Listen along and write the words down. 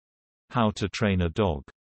How to train a dog.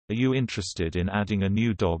 Are you interested in adding a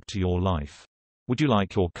new dog to your life? Would you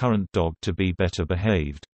like your current dog to be better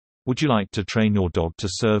behaved? Would you like to train your dog to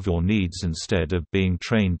serve your needs instead of being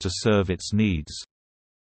trained to serve its needs?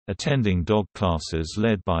 Attending dog classes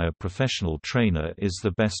led by a professional trainer is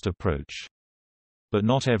the best approach. But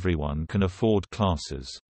not everyone can afford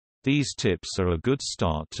classes. These tips are a good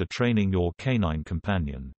start to training your canine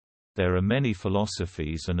companion. There are many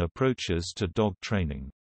philosophies and approaches to dog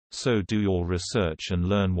training. So do your research and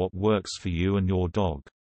learn what works for you and your dog.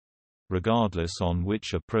 Regardless on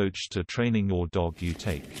which approach to training your dog you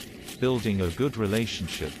take, building a good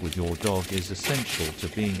relationship with your dog is essential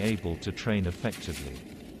to being able to train effectively.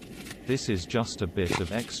 This is just a bit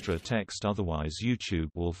of extra text, otherwise YouTube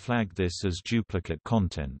will flag this as duplicate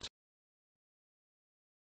content.